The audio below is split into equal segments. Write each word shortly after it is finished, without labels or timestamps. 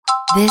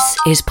This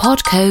is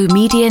Podco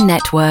Media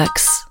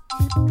Networks.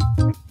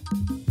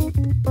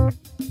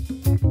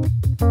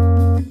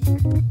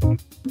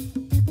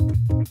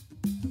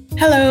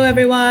 Hello,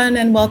 everyone,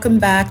 and welcome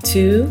back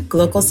to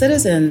Global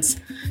Citizens,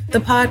 the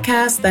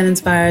podcast that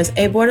inspires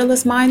a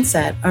borderless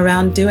mindset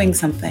around doing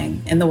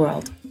something in the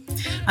world.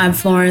 I'm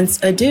Florence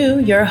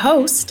Adu, your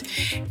host,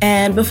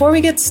 and before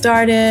we get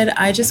started,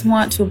 I just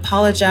want to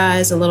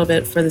apologize a little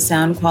bit for the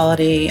sound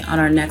quality on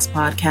our next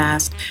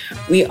podcast.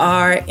 We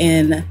are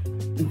in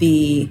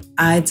the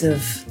Ides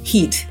of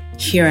heat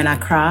here in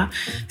Accra,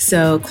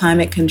 so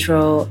climate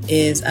control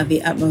is of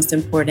the utmost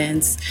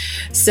importance.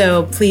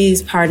 So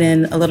please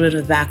pardon a little bit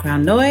of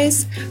background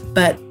noise,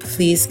 but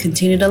please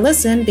continue to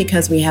listen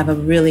because we have a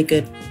really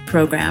good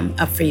program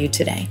up for you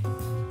today.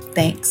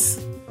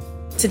 Thanks.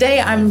 Today,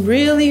 I'm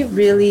really,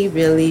 you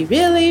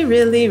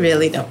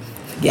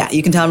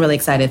can tell I'm really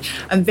excited.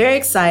 I'm very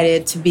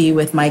excited to be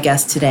with my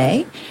guest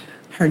today.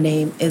 Her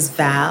name is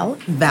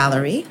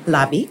Valerie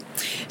Labi.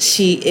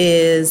 She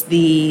is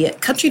the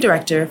country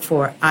director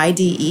for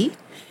IDE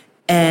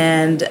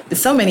and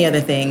so many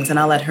other things, and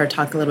I'll let her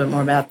talk a little bit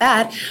more about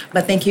that.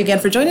 But thank you again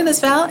for joining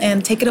us, Val,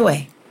 and take it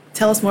away.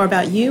 Tell us more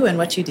about you and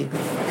what you do.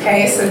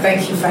 Okay, so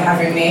thank you for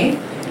having me.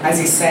 As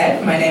you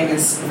said, my name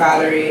is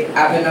Valerie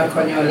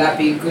Abenokonyo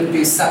Labi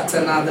Gundu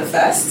Satana the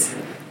First.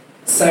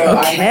 So I'm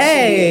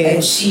actually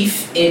a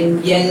chief in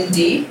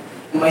Yendi.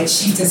 My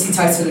chieftaincy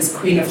title is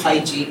Queen of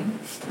Hygiene.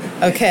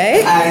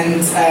 Okay.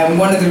 And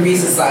one of the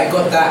reasons that I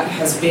got that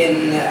has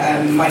been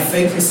my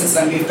focus since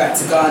I moved back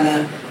to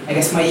Ghana. I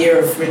guess my year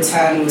of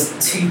return was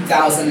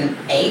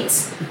 2008,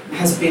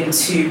 has been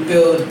to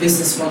build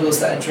business models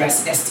that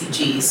address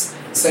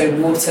SDGs. So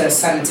water,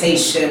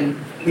 sanitation,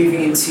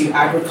 moving into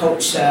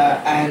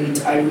agriculture, and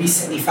I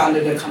recently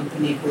founded a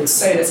company called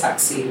Solar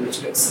Taxi,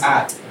 which looks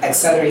at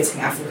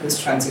accelerating Africa's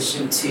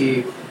transition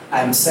to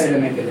solar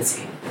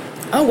mobility.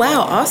 Oh,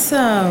 wow.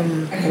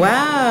 Awesome.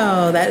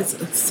 Wow. That is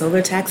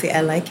Solar Taxi.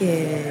 I like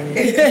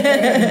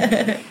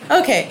it.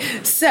 Okay.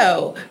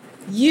 So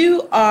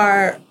you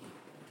are,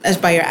 as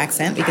by your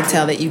accent, we can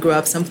tell that you grew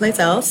up someplace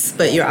else,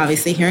 but you're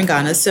obviously here in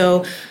Ghana.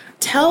 So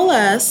tell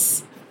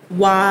us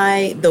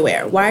why the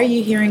where. Why are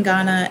you here in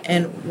Ghana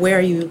and where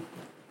are you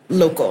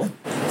local?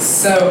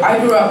 So I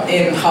grew up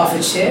in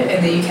Hertfordshire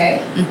in the UK.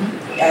 Mm-hmm.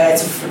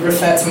 To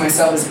refer to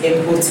myself as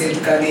imported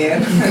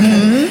Ghanaian.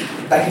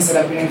 Mm-hmm. Like I said,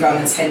 I've been in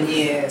Ghana 10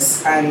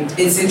 years, and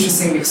it's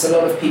interesting because a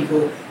lot of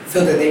people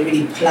feel that they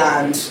really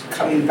planned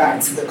coming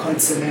back to the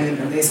continent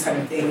and those kind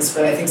of things,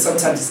 but I think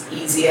sometimes it's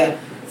easier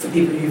for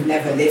people who've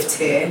never lived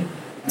here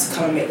to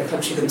come and make the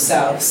country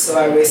themselves. So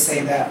I always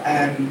say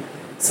that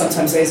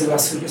sometimes those of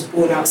us who are just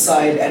born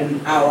outside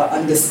and our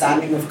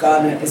understanding of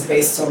Ghana is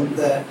based on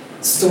the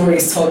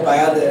stories told by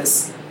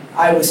others.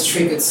 I was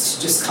triggered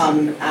to just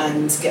come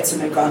and get to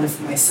know Ghana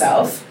for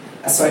myself.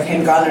 So I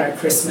came to Ghana at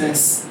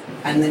Christmas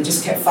and then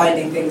just kept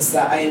finding things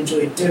that I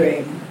enjoyed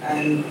doing.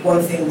 And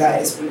one thing that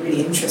has been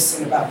really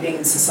interesting about being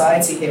in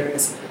society here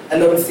is a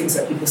lot of things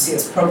that people see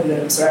as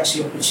problems are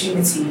actually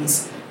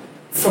opportunities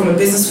from a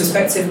business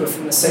perspective, but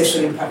from a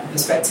social impact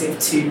perspective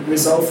to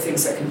resolve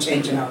things that can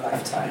change in our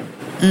lifetime.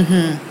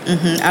 Mm-hmm,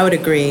 mm-hmm. I would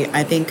agree.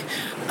 I think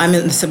I'm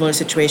in a similar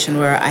situation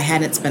where I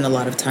hadn't spent a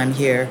lot of time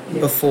here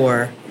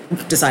before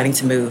deciding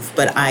to move,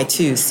 but I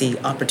too see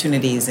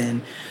opportunities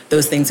in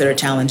those things that are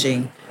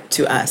challenging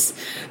to us.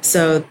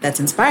 So that's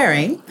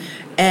inspiring.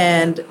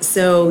 And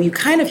so you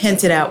kind of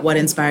hinted at what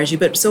inspires you,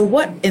 but so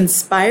what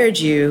inspired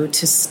you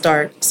to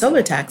start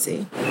Solar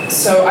Taxi?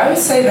 So I would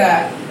say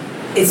that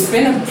it's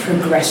been a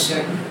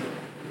progression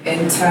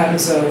in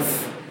terms of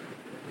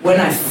when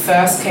I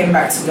first came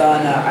back to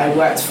Ghana, I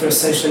worked for a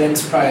social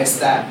enterprise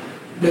that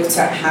looked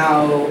at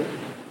how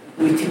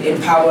we could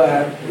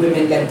empower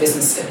women-led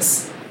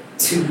businesses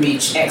to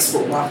reach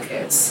export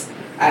markets.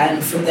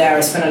 And from there,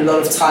 I spent a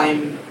lot of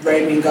time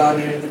roaming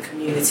Ghana in the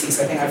communities.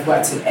 I think I've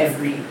worked in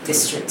every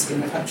district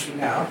in the country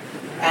now.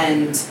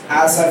 And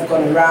as I've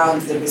gone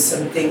around, there were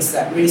some things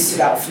that really stood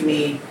out for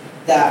me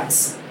that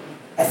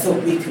I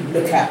thought we could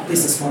look at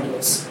business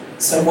models.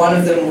 So one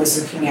of them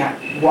was looking at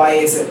why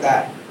is it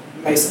that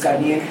most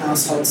Ghanaian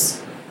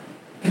households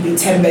can be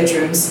 10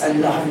 bedrooms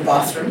and not have a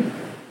bathroom.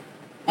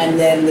 And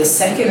then the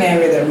second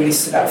area that really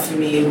stood out for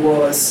me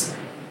was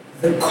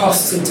the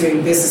cost of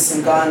doing business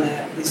in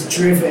Ghana is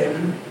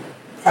driven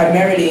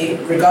primarily,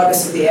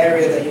 regardless of the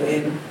area that you're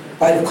in,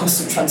 by the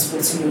cost of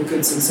transporting your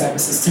goods and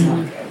services to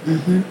market.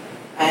 Mm-hmm.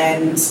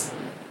 And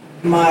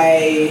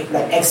my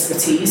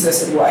expertise, I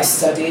said what I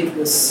studied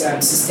was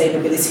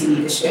sustainability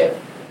leadership,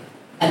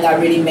 and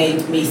that really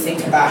made me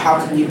think about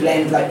how can you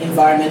blend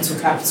environmental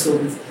capital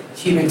with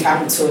human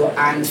capital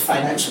and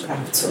financial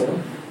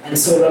capital. And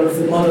so a lot of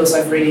the models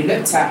I've really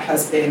looked at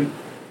has been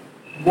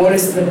what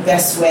is the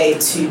best way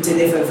to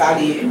deliver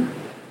value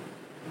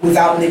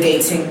without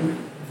negating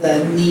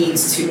the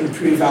needs to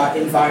improve our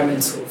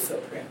environmental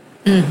footprint.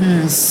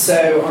 Mm-hmm.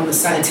 So on the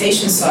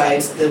sanitation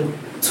side, the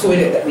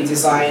toilet that we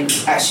designed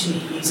actually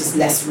uses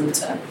less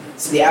water.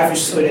 So the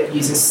average toilet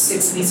uses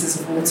 6 litres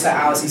of water,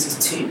 ours uses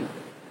 2.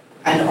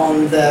 And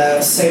on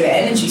the solar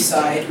energy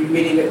side, we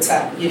really looked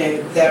at,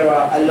 there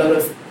are a lot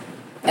of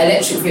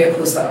electric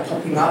vehicles that are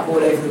popping up all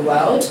over the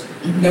world.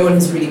 Mm-hmm. No one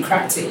has really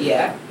cracked it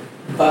yet.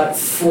 But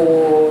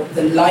for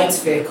the light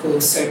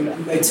vehicles, so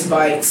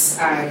motorbikes,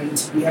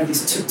 and we have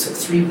these tuk-tuk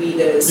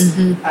three-wheelers,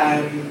 mm-hmm.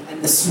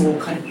 And the small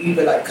kind of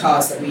Uber-like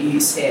cars that we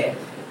use here,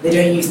 they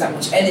don't use that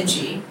much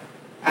energy,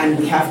 and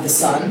we have the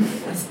sun.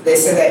 They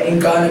say that in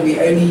Ghana we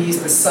only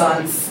use the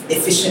sun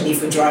efficiently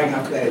for drying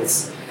our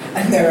clothes,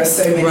 and there are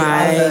so many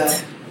other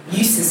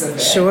uses of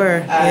it. Sure,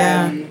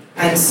 yeah.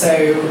 And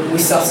so we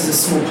started a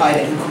small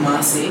pilot in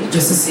Kumasi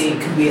just to see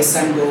could we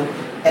assemble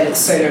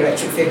solar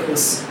electric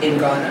vehicles in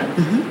Ghana,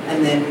 mm-hmm.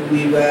 and then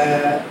we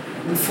were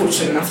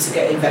fortunate enough to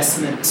get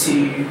investment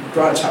to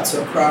branch out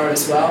to Accra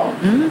as well.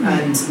 Mm-hmm.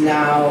 And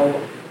now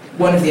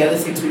one of the other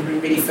things we've been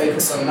really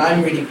focused on, and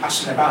I'm really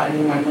passionate about in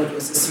all my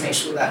models, is to make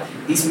sure that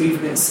these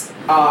movements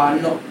are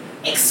not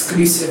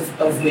exclusive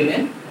of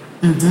women.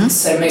 Mm-hmm.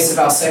 So most of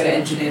our solar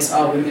engineers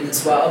are women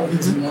as well,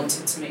 because mm-hmm. we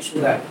wanted to make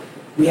sure that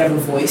we have a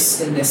voice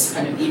in this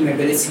kind of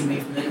e-mobility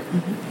movement.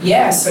 Mm-hmm.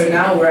 Yeah, so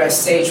now we're at a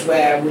stage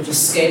where we're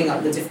just scaling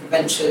up the different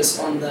ventures.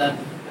 On the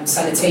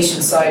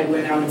sanitation side,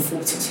 we're now in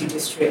 42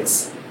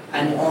 districts.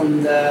 And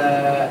on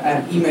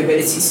the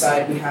e-mobility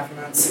side, we have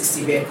around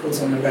 60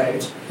 vehicles on the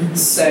road. Mm-hmm.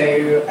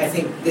 So I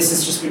think this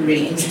has just been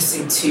really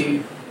interesting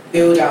to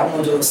build out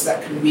models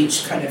that can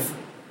reach kind of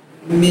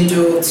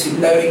middle to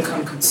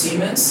low-income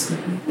consumers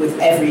mm-hmm. with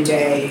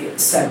everyday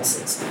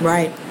services.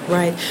 Right.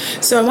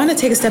 So I want to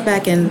take a step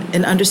back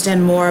and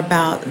understand more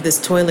about this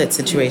toilet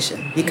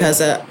situation,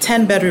 because a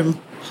 10-bedroom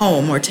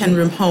home or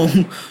 10-room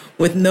home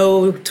with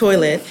no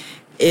toilet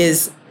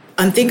is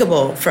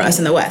unthinkable for us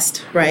in the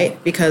West,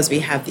 right? Because we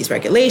have these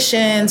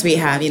regulations, we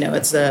have,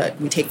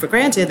 we take for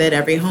granted that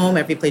every home,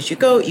 every place you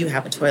go, you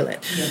have a toilet.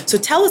 Yeah. So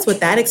tell us what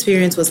that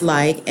experience was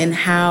like and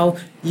how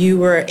you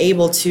were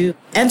able to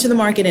enter the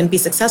market and be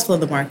successful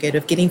in the market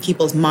of getting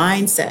people's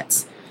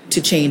mindsets to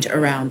change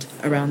around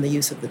the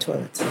use of the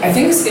toilets. I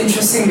think it's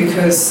interesting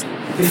because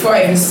before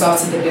I even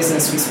started the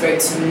business, we spoke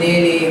to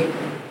nearly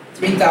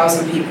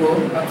 3,000 people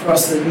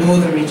across the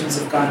northern regions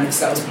of Ghana, because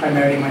that was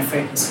primarily my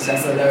focus, because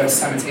that's the lowest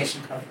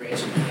sanitation coverage.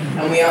 Mm-hmm.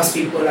 And we asked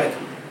people,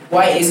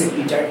 why is it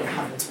you don't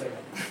have a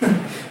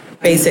toilet?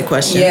 Basic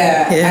question.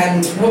 Yeah,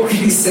 and what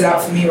really stood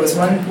out for me was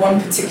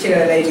one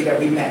particular lady that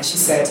we met. She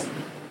said,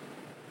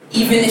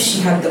 even if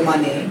she had the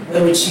money,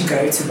 where would she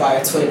go to buy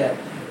a toilet?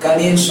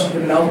 Ghanaian shop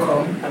in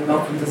Melcom, and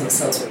Melcom doesn't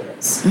sell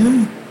toilets.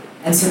 Mm.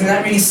 And so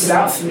that really stood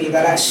out for me,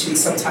 that actually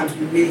sometimes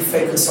we really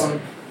focus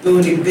on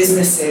building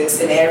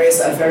businesses in areas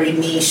that are very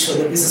niche, or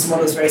the business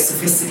model is very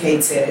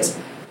sophisticated,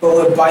 but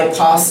we're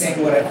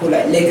bypassing what I call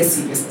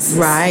legacy businesses.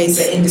 Right. These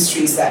are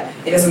industries that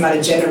it doesn't matter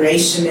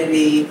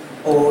generationally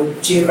or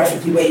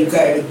geographically where you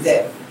go,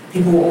 that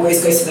people will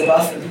always go to the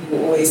bathroom, people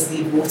will always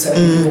need water,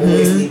 mm-hmm. people will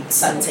always need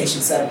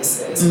sanitation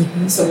services.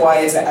 Mm-hmm. So why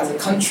is it as a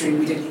country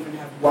we didn't even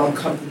have one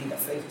company that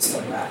focused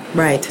on that?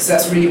 Right. So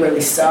that's really where we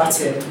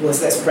started,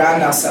 was let's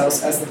brand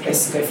ourselves as the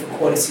place to go for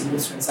quality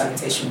water and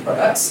sanitation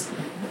products.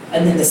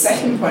 And then the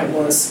second point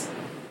was,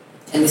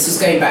 and this was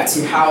going back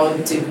to how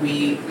did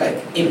we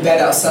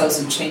embed ourselves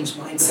and change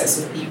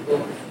mindsets of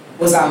people,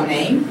 was our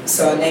name.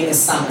 So our name is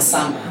Sama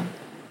Sama.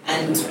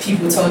 And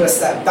people told us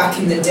that back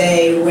in the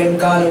day when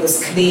Ghana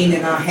was clean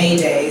in our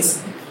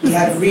heydays, we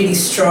had really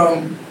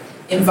strong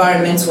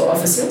environmental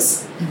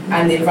officers. Mm-hmm.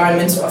 And the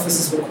environmental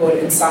officers were called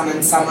Insama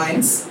and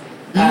Samains.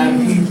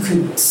 Who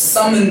could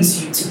summon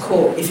you to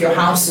court if your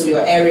house or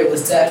your area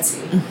was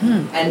dirty.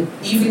 Mm-hmm. And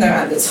even though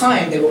at the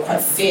time they were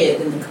quite feared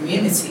in the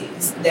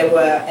communities, they were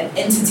an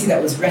entity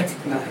that was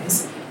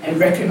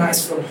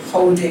recognized for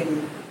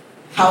holding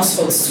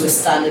households to a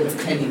standard of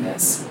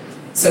cleanliness.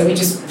 So we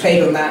just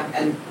played on that,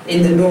 and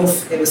in the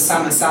north it was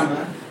Sama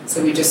Sama,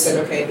 so we just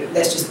said, okay,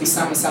 let's just be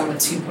Sama Sama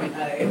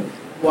 2.0,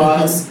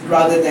 was mm-hmm.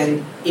 rather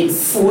than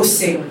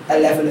enforcing a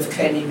level of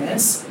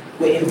cleanliness,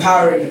 we're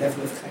empowering a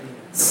level of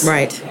cleanliness.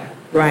 Right. Yeah.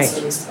 Right.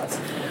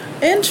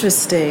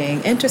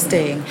 Interesting.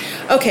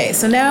 Okay,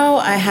 so now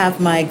I have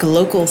my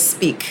Glocal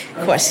Speak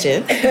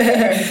question.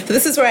 So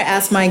this is where I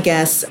ask my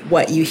guests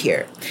what you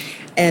hear,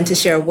 and to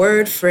share a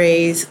word,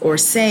 phrase, or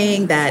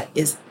saying that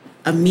is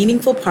a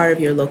meaningful part of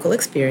your local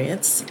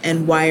experience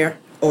and why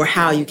or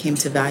how you came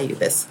to value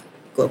this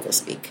Glocal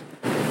Speak.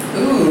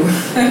 Ooh,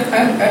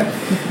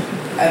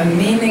 a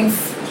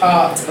meaningful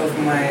part of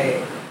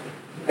my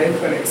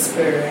local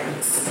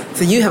experience.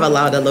 So you have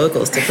allowed the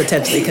locals to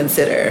potentially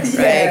consider, right?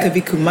 Yeah. It could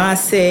be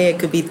Kumasi, it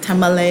could be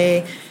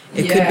Tamale,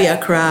 it could be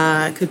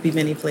Accra, it could be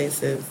many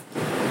places.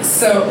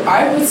 So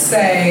I would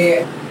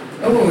say,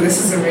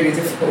 this is a really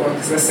difficult one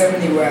because there's so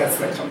many words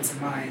that come to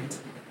mind.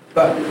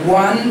 But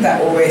one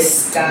that always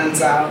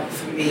stands out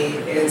for me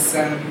is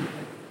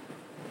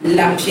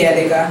La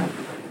Pielega.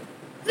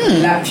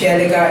 La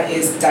Pielega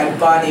is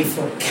Dagbani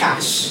for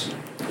cash.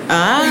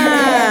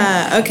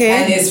 Okay.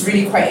 And it's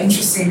really quite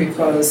interesting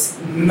because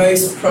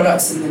most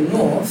products in the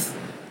north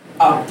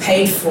are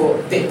paid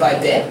for bit by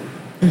bit,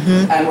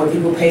 mm-hmm. and where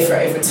people pay for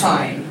it over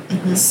time.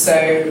 Mm-hmm.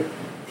 So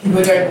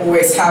people don't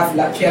always have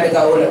La Pielega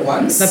all at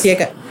once. La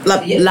Pielega. La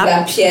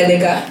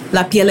Pielega.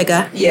 La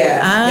Pielega.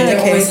 Yeah, they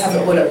don't always have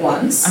it all at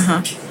once,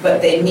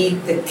 but they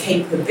need the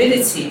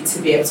capability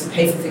to be able to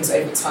pay for things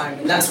over time,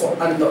 and that's what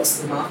unlocks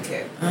the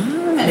market.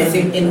 And I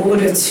think in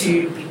order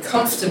to be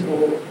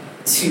comfortable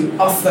to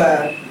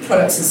offer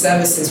products and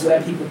services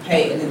where people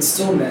pay in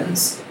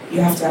installments, you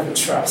have to have a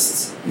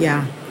trust.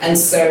 Yeah. And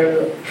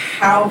so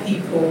how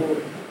people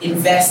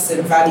invest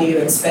and value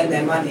and spend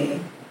their money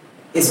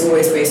is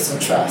always based on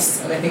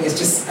trust, and I think I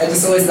just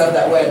always love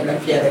that word, la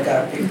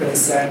pielega,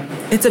 because it sounds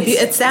beautiful,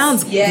 it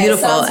sounds really actually.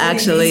 Beautiful, but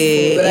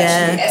actually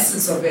the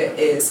essence of it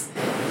is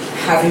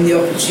having the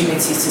opportunity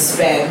to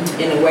spend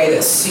in a way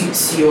that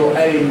suits your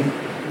own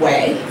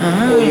way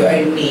or your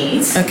own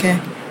needs. Okay.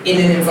 In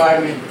an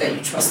environment that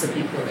you trust the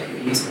people that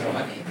you're using your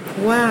money.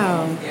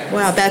 Wow. Yeah.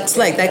 Wow, that's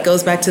that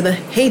goes back to the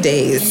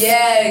heydays.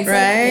 Yeah, exactly.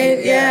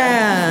 Right?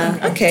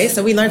 Yeah. Okay,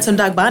 so we learned some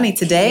Dagbani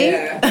today.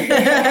 Yeah.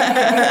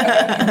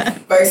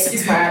 But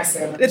excuse my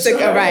accent. It's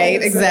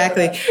right,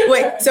 exactly.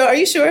 Wait, so are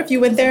you sure if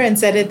you went there and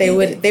said it,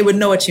 they would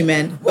know what you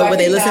meant, but would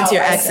they listen to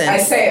your accent? I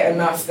say it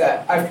enough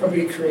that I've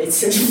probably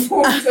created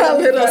more a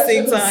little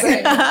sing-song.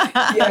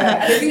 Yeah,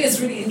 and I think it's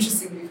really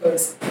interesting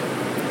because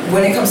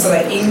when it comes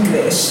to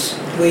English,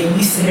 we're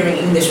used to hearing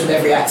English with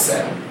every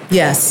accent.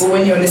 Yes. But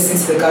when you're listening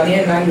to the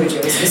Ghanaian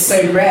languages, it's so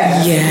rare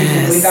for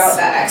people without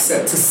that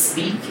accent to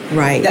speak.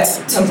 Right. That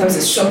sometimes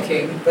it's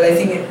shocking, but I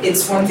think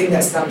it's one thing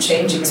that's now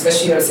changing,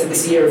 especially in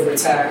this year of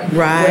return.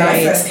 Right. When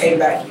I first came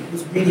back, it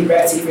was really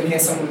rare to even hear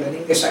someone with an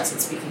English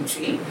accent speaking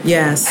Twi.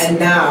 Yes. And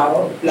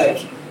now,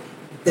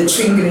 the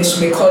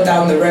Tringlish may call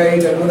down the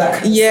road and all that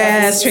kind of stuff.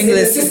 Yes,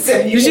 Tringlish.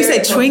 Did you say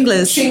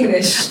Tringlish?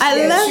 Tringlish.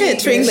 I love it,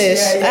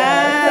 Tringlish.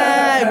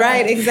 Yeah.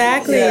 Right,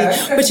 exactly.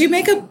 Yeah. But you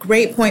make a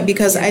great point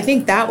because I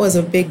think that was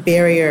a big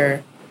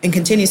barrier and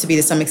continues to be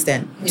to some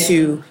extent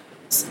to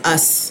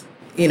us,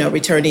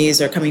 returnees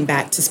or coming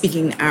back to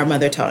speaking our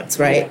mother tongues,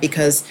 right? Yeah.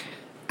 Because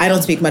I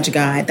don't speak much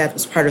Ghana. That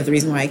was part of the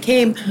reason why I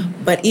came.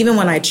 But even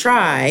when I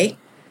try,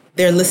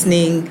 they're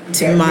listening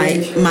to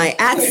my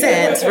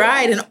accent,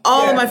 right? And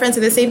all of my friends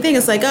say the same thing.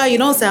 It's like, oh, you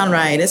don't sound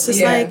right. It's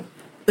just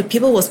but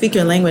people will speak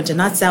your language and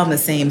not sound the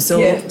same.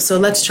 So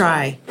let's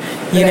try,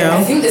 you know?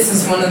 I think this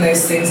is one of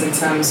those things in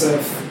terms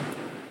of,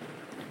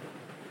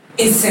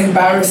 it's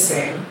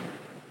embarrassing,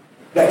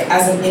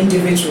 as an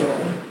individual,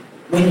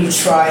 when you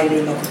try and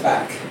you're knocked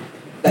back.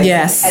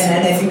 Yes. And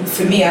then I think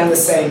for me, I'm the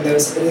same.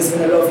 There's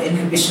been a lot of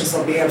inhibitions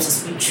not being able to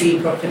speak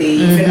Twi properly.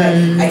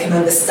 Even I can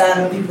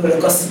understand when people are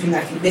gossiping,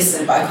 I can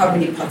listen, but I can't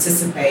really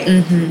participate.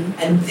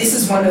 And this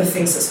is one of the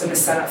things that's going to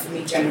stand out for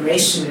me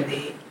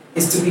generationally,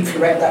 is do we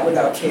correct that with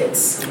our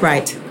kids?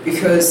 Right.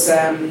 Because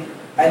I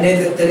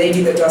know that the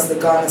lady that does the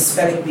Ghana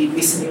spelling bee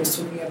recently was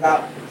talking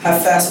about her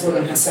firstborn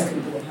and her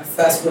secondborn. Her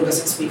firstborn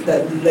doesn't speak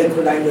the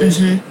local language,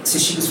 so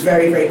she was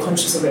very, very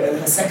conscious of it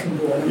as her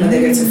secondborn. And when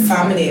they go to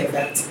family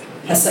events,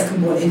 her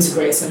secondborn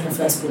integrates and her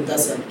firstborn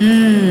doesn't.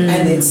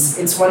 And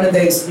it's one of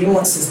those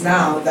nuances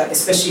now that,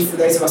 especially for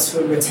those of us who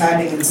are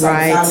returning in some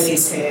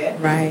families here,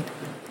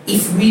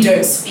 if we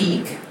don't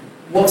speak,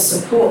 what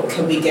support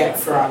can we get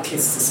for our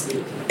kids to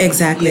speak?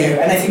 Exactly.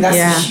 And I think that's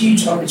a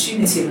huge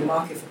opportunity in the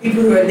market for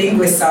people who are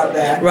linguists out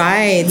there.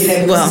 Right.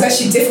 Because it's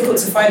actually difficult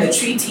to find a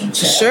Twi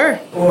teacher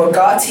or a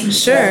Ga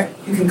teacher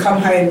who can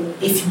come home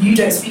if you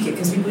don't speak it,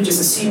 because people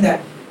just assume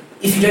that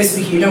if you don't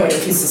speak it, you don't want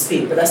your kids to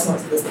speak, but that's not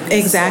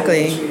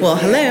exactly. Well,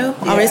 hello.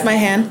 I'll raise my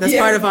hand. That's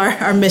part of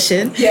our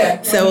mission.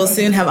 Yeah. So we'll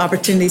soon have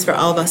opportunities for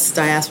all of us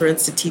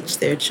diasporans to teach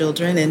their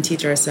children and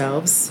teach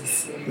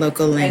ourselves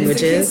local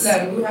languages. And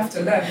if the kids learn, we'll have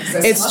to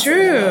learn. It's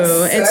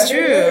true.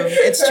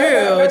 It's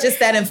true. Just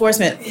that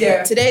enforcement.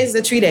 Yeah. Today is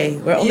the Twi day.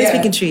 We're only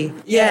speaking Twi.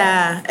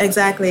 Yeah,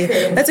 exactly.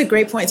 That's a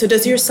great point. So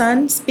does your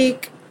son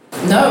speak?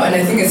 No, and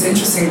I think it's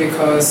interesting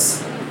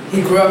because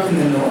he grew up in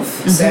the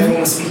north, so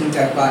everyone was speaking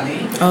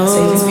Dagbani.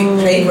 So he can speak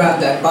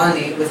playground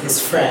Dagbani with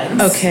his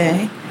friends.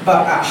 Okay.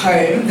 But at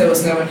home, there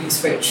was no one who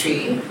spoke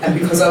Twi, and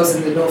because I was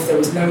in the north, there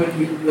was no one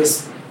who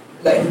was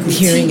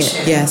hearing teach it.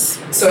 him.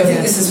 Yes. So I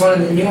think this is one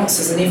of the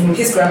nuances, and even with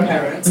his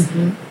grandparents,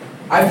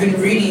 I've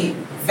been really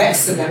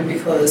vexed at them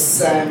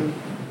because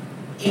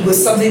it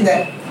was something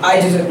that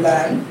I didn't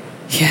learn.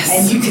 Yes.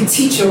 And you can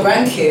teach your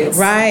grandkids.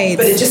 Right.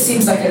 But it just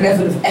seems like a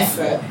level of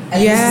effort.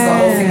 And this is the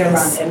whole thing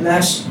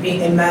around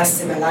being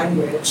immersed in a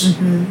language.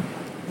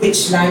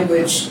 Which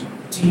language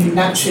do you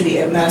naturally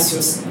immerse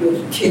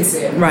your kids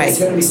in? Right. It's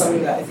going to be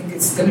something that I think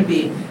it's going to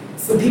be,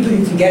 for people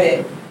who can get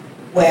it,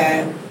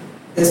 where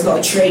there's not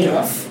a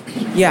trade-off.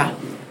 Yeah.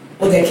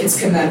 Or their kids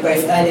can learn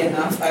both early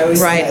enough. I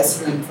always think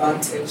that's an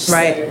advantage.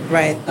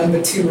 Right.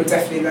 Number 2 will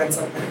definitely learn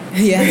something.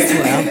 Yes,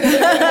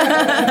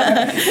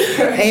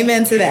 well.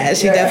 Amen to that.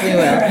 She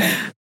definitely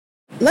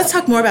will. Let's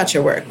talk more about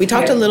your work. We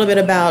talked a little bit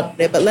about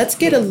it, but let's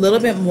get a little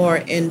bit more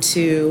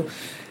into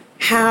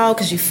how,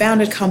 because you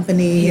founded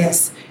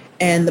companies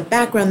and the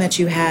background that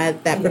you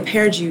had that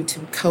prepared you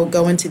to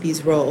go into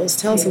these roles.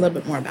 Tell us a little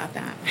bit more about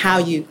that, how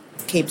you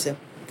came to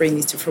bring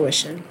these to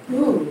fruition.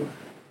 Ooh.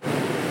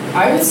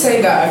 I would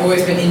say that I've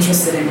always been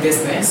interested in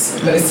business,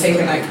 but it's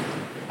taken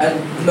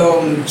a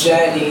long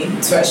journey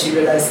to actually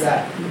realize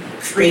that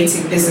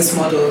creating business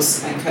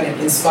models and kind of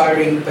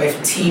inspiring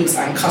both teams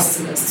and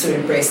customers to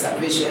embrace that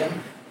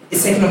vision.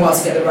 It's taken a while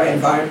to get the right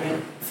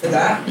environment for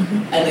that,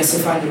 and also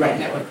find the right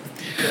network.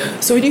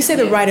 So when you say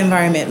the right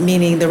environment,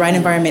 meaning the right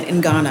environment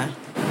in Ghana?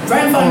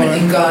 Right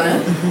environment in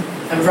Ghana,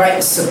 and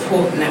right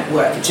support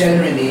network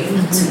generally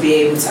to be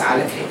able to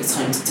allocate the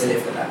time to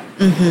deliver that.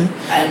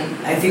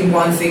 And I think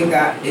one thing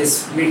that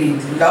is really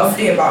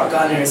lovely about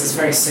Ghana is it's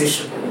very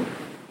sociable,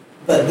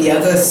 but the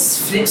other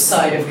flip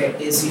side of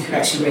it is you can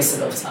actually waste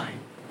a lot of time.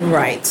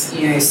 Right.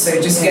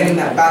 So just getting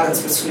that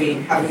balance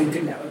between having a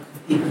good network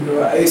of people who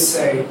are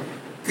also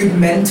good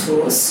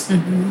mentors.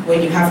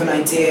 When you have an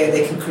idea,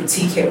 they can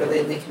critique it, but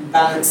then they can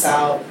balance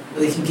out, or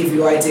they can give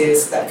you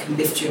ideas that can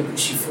lift you and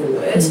push you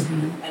forward.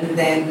 And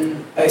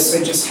then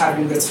also just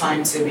having the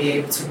time to be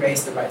able to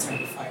raise the right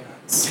type of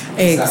finance.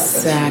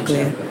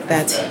 Exactly.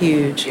 That's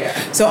huge. Yeah.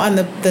 So on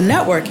the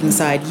networking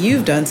side,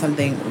 you've done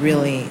something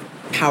really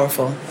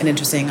powerful and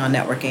interesting on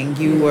networking.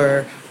 You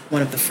were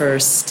one of the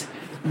first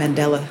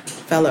Mandela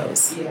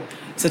Fellows. Yeah.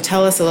 So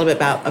tell us a little bit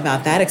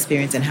about that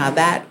experience and how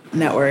that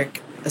network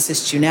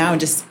assists you now, and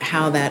just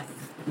how that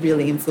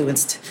really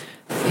influenced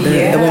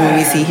the woman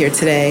we see here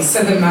today.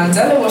 So the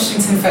Mandela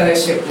Washington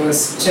Fellowship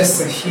was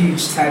just a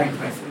huge turning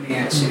point for me,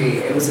 actually.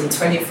 It was in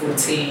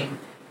 2014,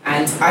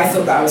 and I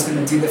thought that I was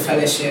going to do the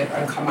fellowship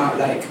and come out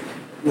like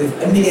with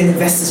a million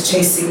investors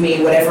chasing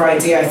me, whatever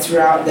idea I threw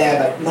out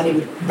there, like money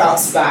would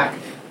bounce back.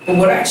 But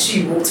what I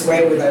actually walked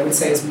away with, I would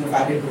say, is more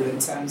valuable in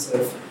terms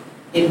of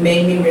it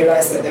made me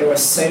realize that there were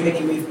so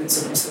many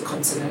movements across the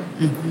continent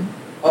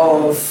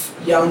of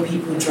young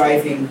people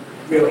driving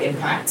real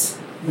impact,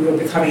 who are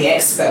becoming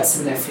experts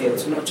in their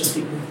fields, not just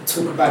people who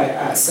talk about it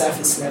at a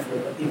surface level,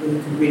 but people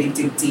who can really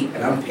dig deep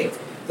and unpick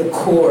the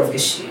core of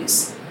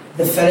issues.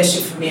 The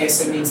fellowship for me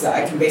also means that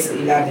I can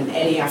basically land in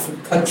any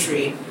African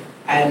country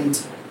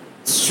and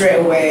straight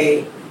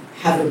away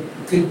have a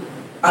good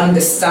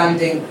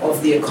understanding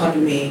of the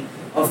economy,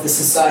 of the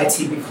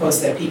society,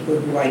 because they're people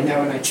who I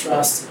know and I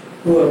trust,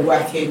 who are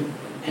working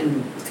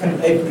and kind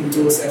of opening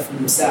doors there for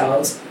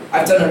themselves.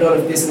 I've done a lot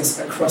of business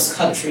across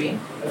African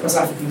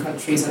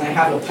countries, and I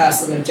have a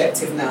personal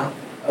objective now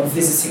of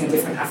visiting a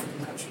different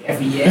African country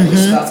every year, which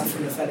started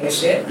from the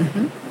fellowship.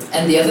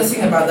 And the other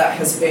thing about that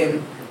has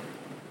been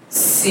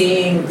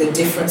seeing the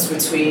difference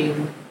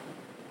between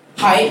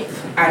hype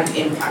and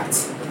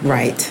impact.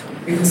 Right.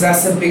 Because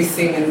that's a big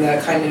thing in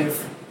the kind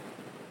of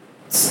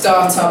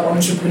startup,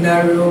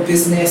 entrepreneurial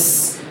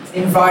business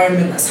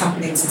environment that's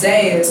happening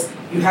today, is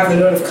you have a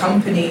lot of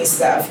companies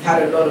that have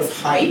had a lot of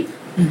hype,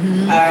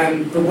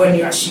 but when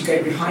you actually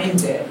go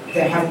behind it,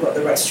 they haven't got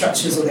the right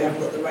structures, or they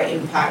haven't got the right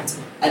impact,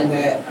 and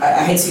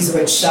I hate to use the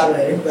word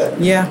shallow, but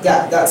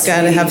that's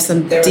got to have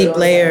some deep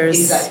layers.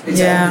 Exactly,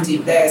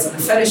 deep layers. And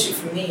the fellowship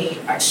for me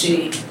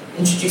actually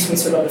introduced me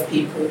to a lot of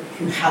people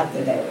who had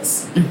the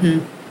layers.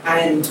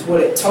 And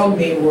what it told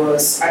me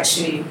was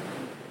actually,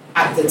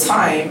 at the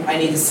time, I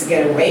needed to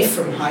get away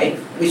from hype,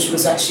 which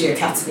was actually a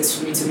catalyst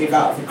for me to move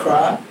out of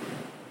Accra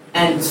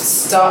and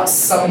start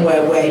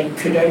somewhere where you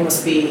could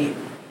almost be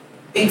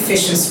big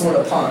fish in a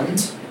smaller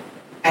pond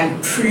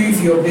and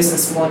prove your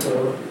business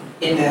model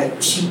in a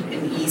cheap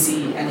and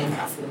easy and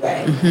impactful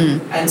way.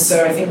 And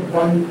so I think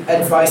one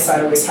advice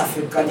I always have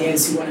for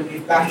Ghanaians who want to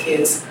move back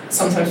is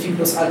sometimes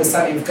people's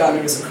understanding of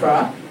Ghana is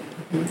Accra.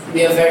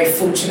 We are very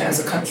fortunate as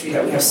a country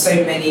that we have so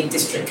many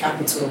district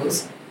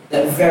capitals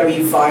that are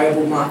very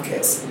viable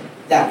markets,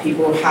 that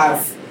people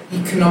have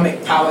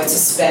economic power to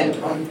spend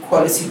on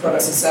quality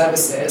products and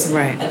services,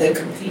 and they're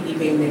completely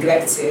being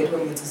neglected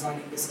when we're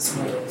designing business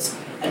models.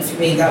 And for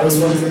me, that was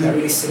one thing that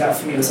really stood out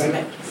for me, was I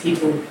met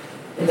people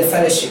in the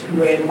fellowship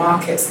who were in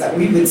markets that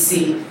we would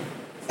see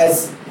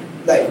as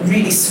like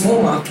really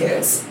small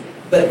markets,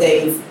 but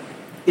they've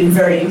been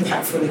very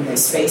impactful in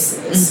those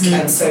spaces.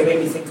 And so it made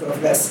me think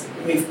of, let's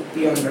move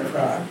beyond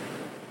Accra.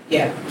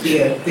 Yeah, be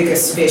a bigger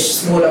fish,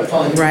 smaller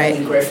pond,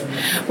 and grow from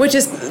there. Which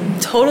is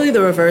totally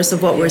the reverse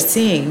of what we're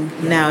seeing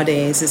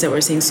nowadays, is that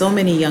we're seeing so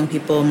many young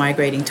people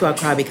migrating to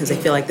Accra because they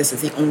feel like this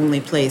is the only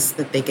place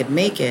that they could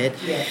make it.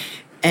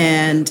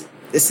 And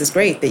this is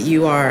great that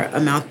you are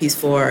a mouthpiece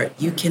for,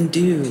 you can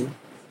do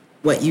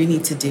what you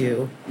need to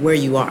do where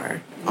you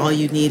are. All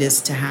you need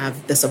is to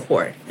have the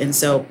support. And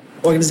so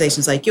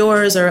organizations like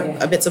yours are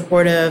a bit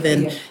supportive,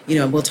 and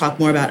we'll talk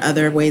more about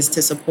other ways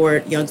to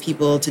support young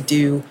people to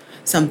do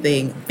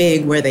something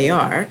big where they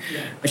are,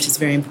 which is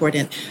very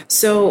important.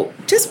 So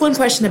just one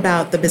question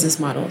about the business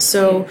model.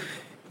 So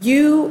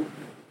you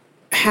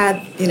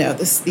had,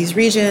 these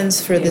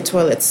regions for the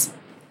toilets,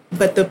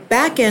 but the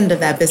back end of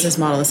that business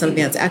model is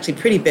something that's actually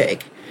pretty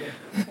big.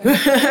 And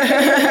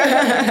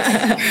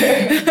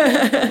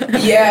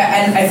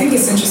I think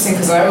it's interesting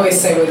because I always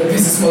say, well, the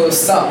business model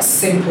starts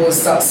simple,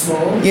 start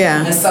small,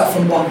 and start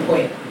from one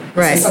point.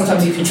 So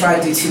sometimes you can try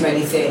and do too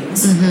many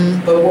things,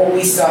 but what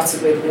we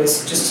started with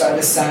was just to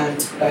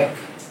understand, like,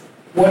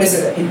 what is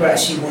it that people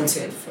actually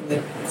wanted from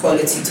the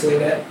quality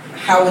toilet?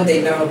 How would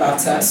they know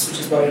about us,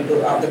 which is why we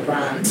built out the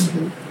brand.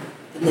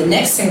 And the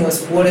next thing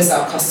was, what is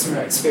our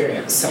customer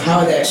experience? So how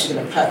are they actually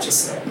going to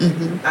purchase it?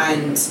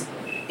 And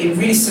it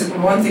really,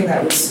 one thing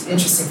that was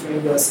interesting for me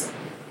was,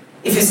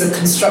 if it's a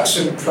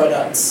construction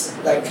product,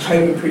 like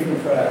home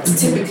improvement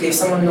products, typically if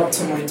someone knocked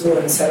on my door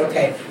and said,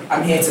 okay,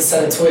 I'm here to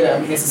sell a toilet,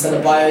 I'm here to sell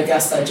a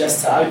biogas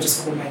digester, I would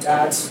just call my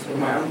dad or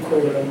my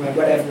uncle or my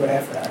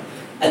whatever.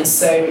 And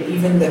so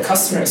even the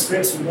customer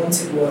experience we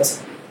wanted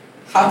was,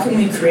 how can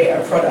we create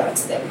a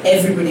product that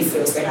everybody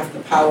feels they have the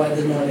power,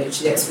 the knowledge,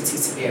 the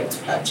expertise to be able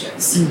to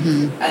purchase?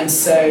 And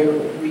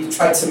so we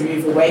tried to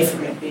move away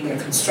from it being a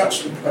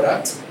construction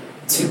product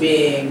to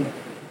being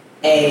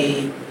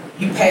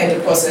you pay a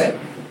deposit,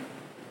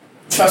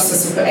 trust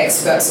us to put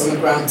experts on the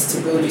ground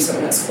to build you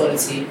something that's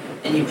quality,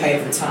 and you pay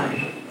over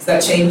time. So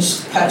that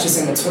changed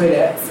purchasing a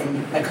toilet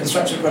from a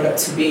construction product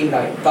to being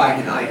like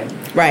buying an item.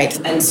 Right.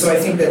 And so I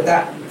think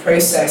that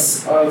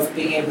process of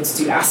being able to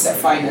do asset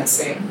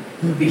financing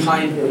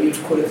behind what you'd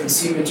call a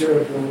consumer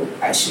durable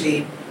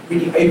actually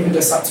really opened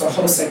us up to a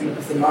whole segment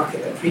of the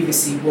market that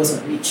previously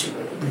wasn't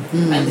reachable.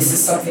 And this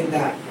is something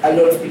that a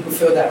lot of people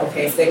feel that,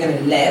 okay, if they're going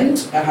to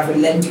lend or have a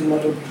lending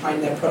model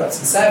behind their products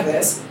and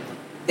service,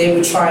 they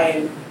would try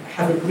and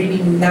have a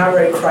really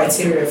narrow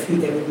criteria of who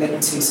they would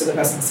lend to. So the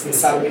person has to be a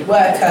salaried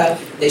worker,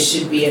 they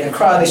should be in a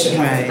CRA, they should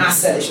have an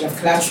asset, they should have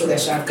collateral, they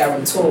should have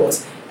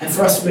guarantors. And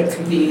for us, we went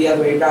completely the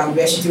other way around.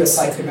 We actually do a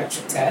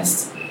psychometric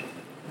test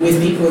with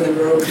people in the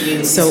rural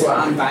communities who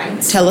are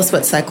unbanked. Tell us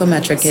what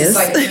psychometric is.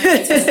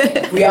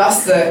 We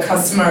ask the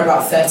customer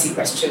about 30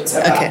 questions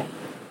about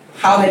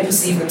how they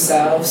perceive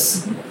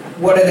themselves,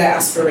 what are their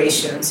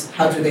aspirations,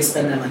 how do they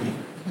spend their money.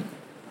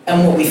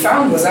 And what we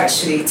found was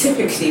actually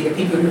typically the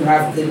people who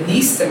have the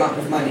least amount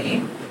of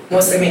money,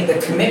 once they make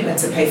the commitment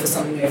to pay for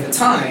something over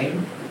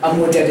time, are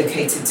more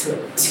dedicated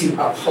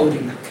to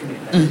upholding that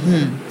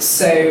commitment.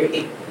 So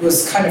it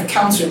was kind of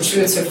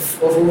counterintuitive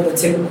of all the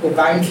typical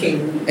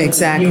banking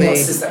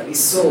nuances that we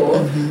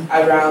saw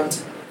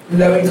around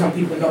low-income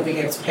people not being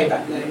able to pay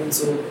back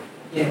loans or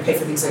pay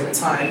for things over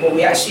time. What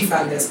we actually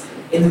found is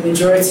in the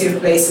majority of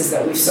places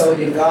that we've sold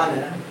in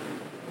Ghana,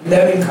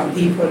 low-income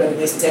people are the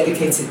most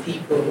dedicated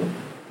people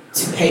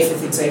to pay for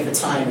things over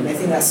time. And I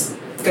think that's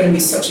going to be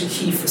such a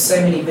key for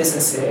so many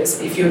businesses.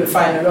 If you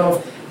find a lot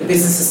of the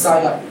businesses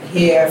start up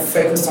here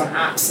focused on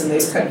apps and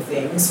those kind of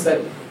things,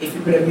 but if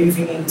people are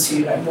moving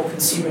into like more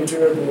consumer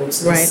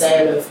durables, the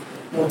sale of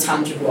more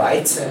tangible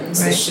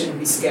items, they shouldn't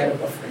be scared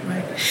of offering.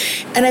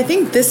 And I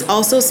think this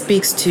also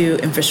speaks to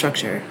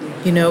infrastructure,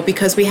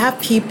 because we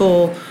have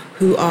people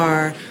here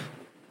are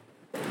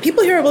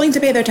willing to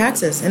pay their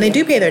taxes, and they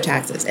do pay their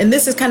taxes. And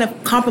this is kind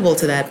of comparable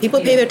to that.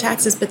 People pay their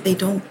taxes, but they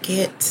don't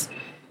get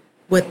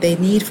what they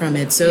need from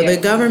it. So the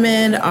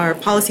government, our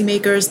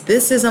policymakers,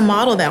 this is a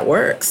model that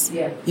works.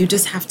 You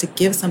just have to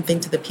give something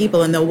to the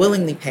people, and they'll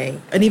willingly pay,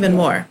 and even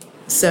more.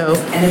 So,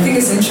 and I think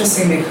it's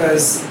interesting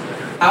because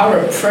our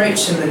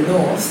approach in the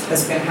North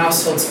has been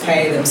households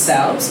pay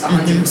themselves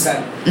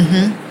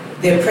 100%.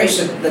 The approach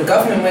that the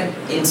government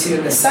went into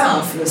in the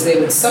South was they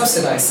would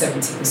subsidize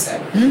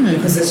 70%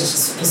 because there's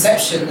just a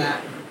perception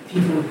that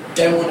people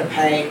don't want to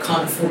pay,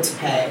 can't afford to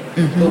pay.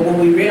 But what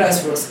we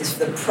realized was if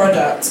the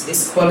product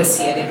is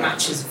quality and it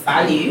matches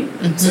value,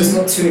 so it's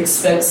not too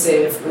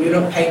expensive or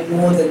you're not paying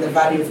more than the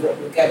value of what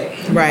we're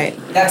getting,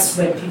 that's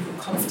when people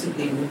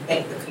comfortably will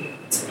make the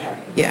commitment to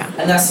pay.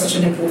 And that's such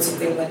an important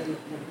thing when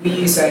we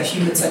use a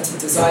human-centered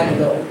design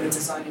a lot when we're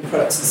designing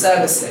products and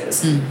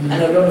services. And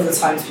a lot of the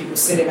times people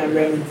sit in a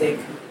room and think,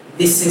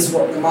 this is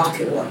what the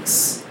market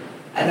wants.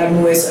 And I'm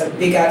always a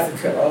big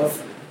advocate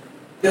of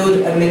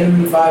build a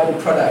minimum viable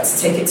product,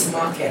 take it to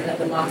market, and let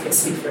the market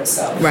speak for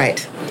itself.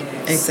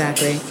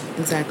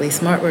 Exactly.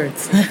 Smart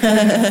words.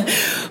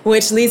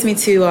 Which leads me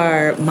to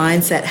our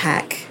mindset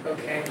hack.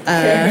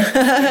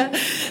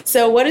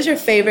 So what is your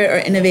favorite or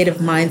innovative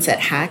mindset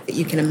hack that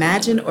you can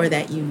imagine or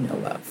that you know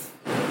of?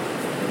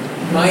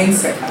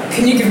 Mindset hack.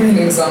 Can you give me an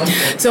example?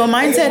 So a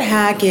mindset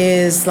hack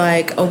is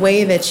like a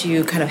way that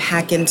you kind of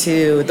hack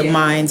into the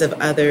minds of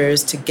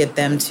others to get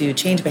them to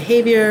change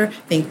behavior,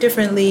 think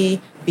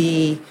differently,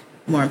 be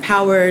more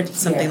empowered,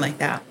 something like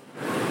that.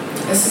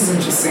 This is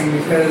interesting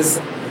because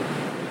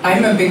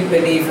I'm a big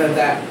believer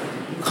that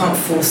you can't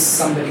force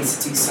somebody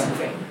to do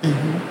something.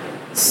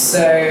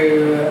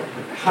 So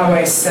how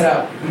I set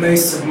up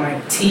most of my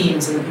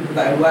teams and the people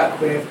that I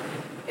work with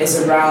is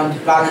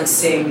around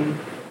balancing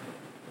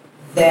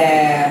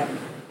their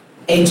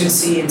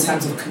agency in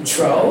terms of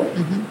control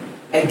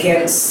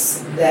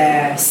against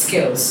their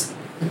skills.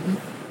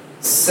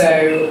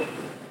 So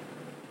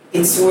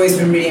it's always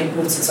been really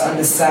important to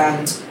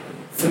understand,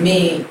 for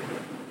me,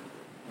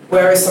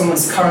 where is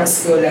someone's current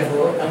skill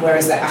level and where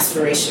is their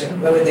aspiration,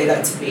 where would they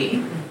like to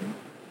be,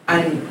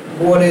 and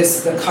what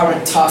is the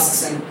current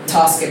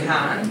task in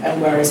hand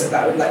and where is it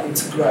that I would like them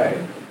to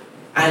grow.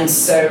 And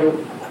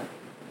so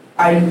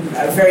I'm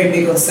very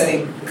big on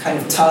setting kind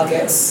of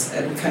targets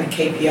and kind of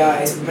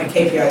KPIs, but my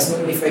KPIs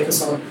normally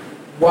focus on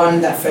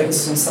one that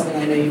focuses on something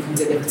I know you can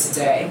deliver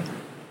today,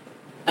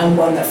 and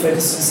one that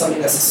focuses on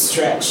something that's a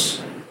stretch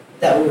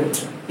that would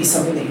be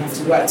something that you have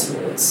to work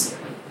towards.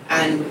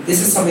 And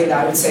this is something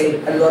that I would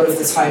say a lot of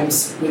the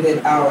times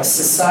within our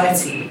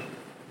society,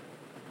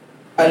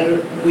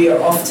 we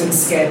are often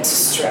scared to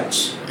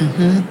stretch.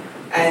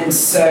 And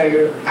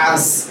so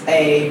as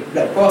a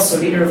boss or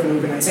leader of an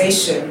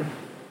organization,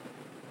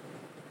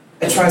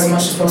 I try as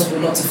much as possible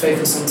not to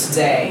focus on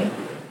today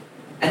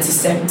and to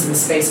step into the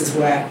spaces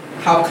where,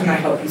 how can I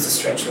help you to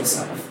stretch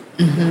yourself?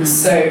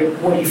 So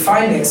what you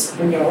find is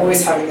when you're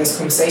always having those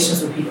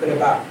conversations with people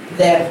about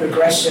their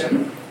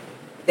progression,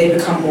 they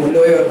become more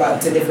loyal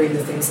about delivering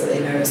the things that they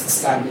know as the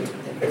standard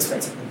that you're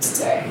expecting them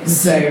today.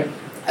 So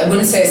I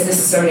wouldn't say it's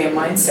necessarily a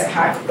mindset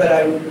hack, but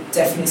I would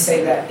definitely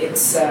say that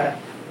it's a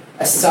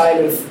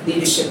style of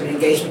leadership and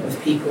engagement with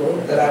people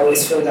that I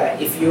always feel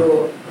that if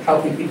you're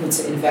helping people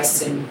to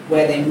invest in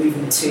where they're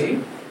moving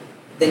to,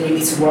 then you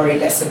need to worry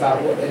less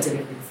about what they're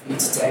delivering for you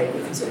today,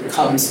 because it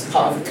becomes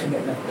part of the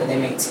commitment that they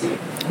make to you.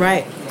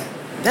 Right.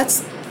 Yeah.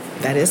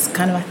 That is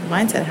kind of a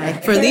mindset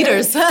hack for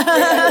leaders.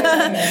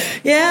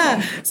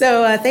 Yeah.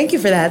 So thank you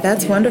for that.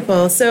 That's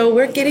wonderful. So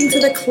we're getting to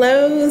the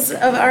close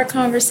of our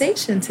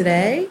conversation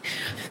today.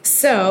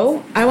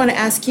 So I want to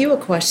ask you a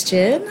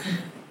question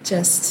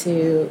just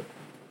to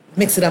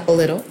mix it up a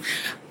little.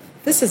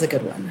 This is a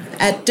good one.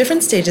 At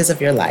different stages of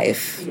your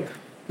life,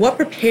 what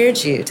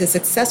prepared you to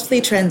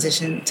successfully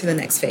transition to the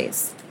next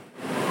phase?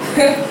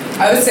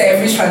 I would say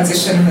every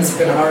transition has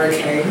been a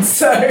hurricane,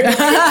 so...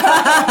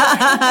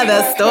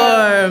 The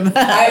storm.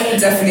 I would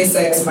definitely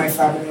say it's my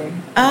family. Through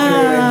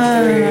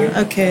and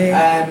through. Okay.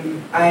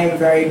 I am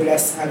very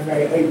blessed to have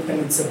very open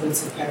and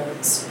supportive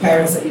parents.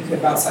 Parents that you can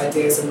bounce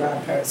ideas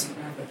around, parents you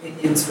can have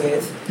opinions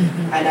with.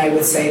 And I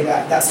would say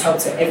that that's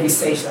helped at every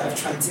stage that I've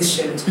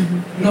transitioned.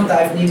 Not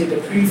that I've needed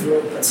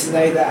approval, but to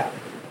know that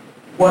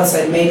once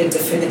I'd made a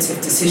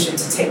definitive decision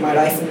to take my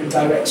life in a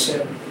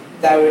direction,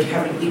 that I would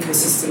have an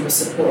ecosystem of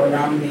support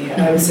around me.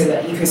 And I would say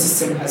that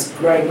ecosystem has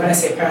grown. When I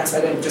say parents,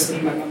 I don't just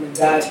mean my mum and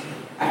dad.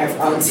 I have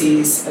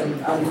aunties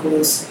and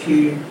uncles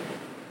who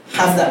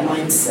have that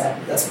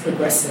mindset that's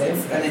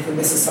progressive. And I think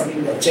this is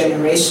something that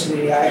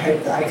generationally I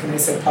hope that I can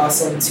also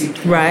pass on to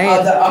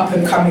other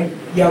up-and-coming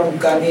young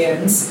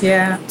Ghanaians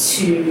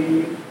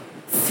to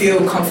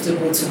feel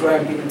comfortable to grow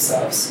and be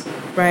themselves.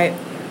 Right.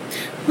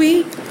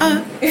 We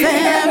are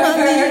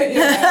family.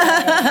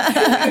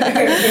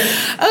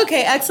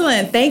 Okay,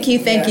 excellent. Thank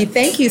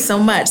you so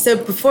much. So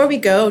before we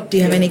go, do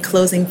you have any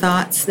closing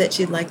thoughts that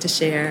you'd like to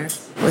share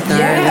with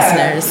our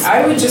listeners?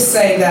 I would just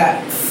say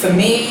that for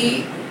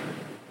me,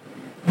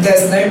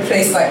 there's no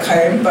place like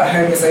home, but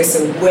home is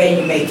also where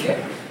you make it.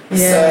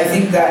 So I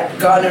think that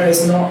Ghana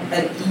is not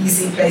an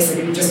easy place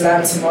that you just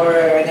land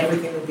tomorrow and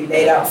everything will be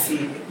laid out for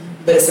you,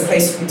 but it's a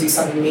place you can do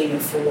something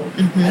meaningful.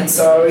 And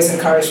so I always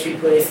encourage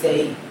people, if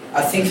they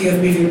are thinking of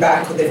moving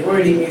back or they've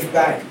already moved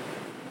back,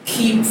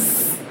 keep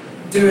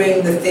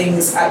doing the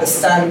things at the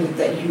standard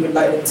that you would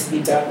like them to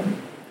be done.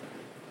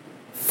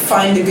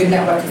 Find a good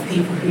network of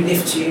people who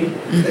lift you,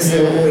 because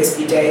there will always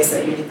be days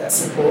that you need that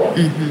support.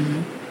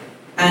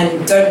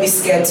 And don't be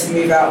scared to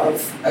move out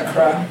of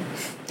Accra.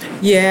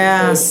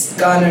 Because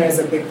Ghana is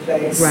a big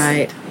place.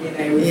 Right. You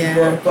know,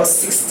 we've got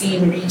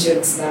 16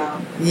 regions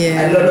now.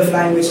 Yeah. A lot of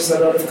languages, a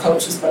lot of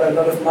cultures, but a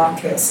lot of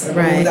markets. And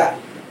all that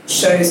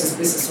shows as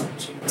business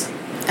opportunity.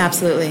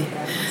 Absolutely.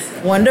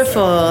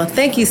 Wonderful.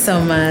 Thank you so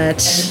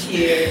much. Thank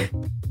you.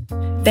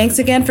 Thanks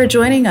again for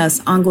joining us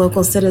on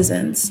Global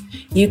Citizens.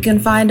 You can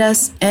find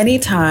us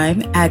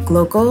anytime at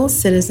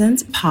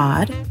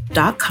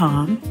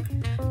globalcitizenspod.com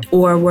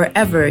or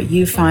wherever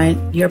you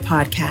find your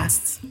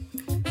podcasts.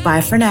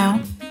 Bye for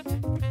now.